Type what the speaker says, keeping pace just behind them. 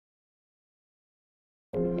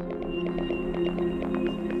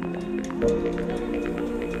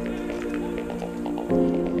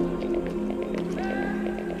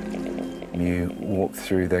walk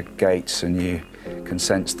through the gates and you can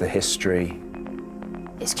sense the history.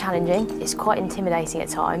 It's challenging, it's quite intimidating at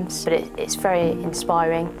times, but it's very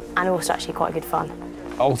inspiring and also actually quite good fun.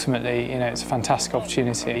 Ultimately, it's a fantastic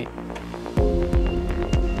opportunity.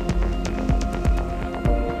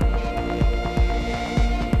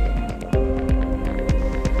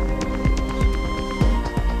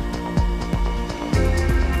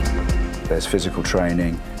 There's physical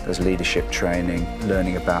training, there's leadership training,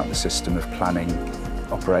 learning about the system of planning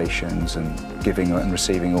operations and giving and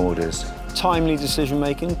receiving orders. Timely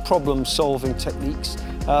decision-making, problem-solving techniques,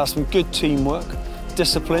 some good teamwork,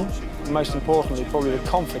 discipline, and most importantly, probably the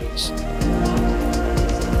confidence.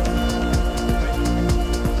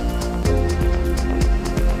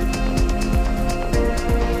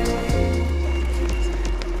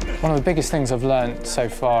 One of the biggest things I've learnt so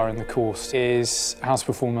far in the course is how to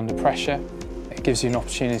perform under pressure. It gives you an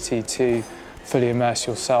opportunity to fully immerse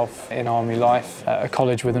yourself in army life at a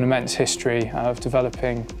college with an immense history of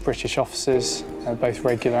developing British officers, both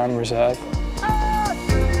regular and reserve.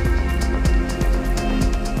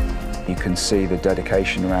 You can see the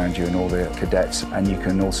dedication around you and all the cadets, and you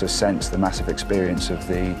can also sense the massive experience of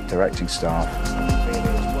the directing staff.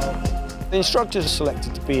 The instructors are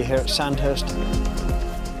selected to be here at Sandhurst.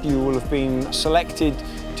 You will have been selected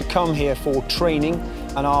to come here for training,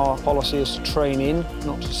 and our policy is to train in,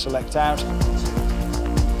 not to select out.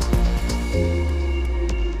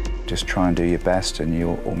 Just try and do your best and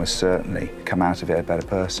you'll almost certainly come out of it a better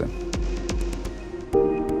person.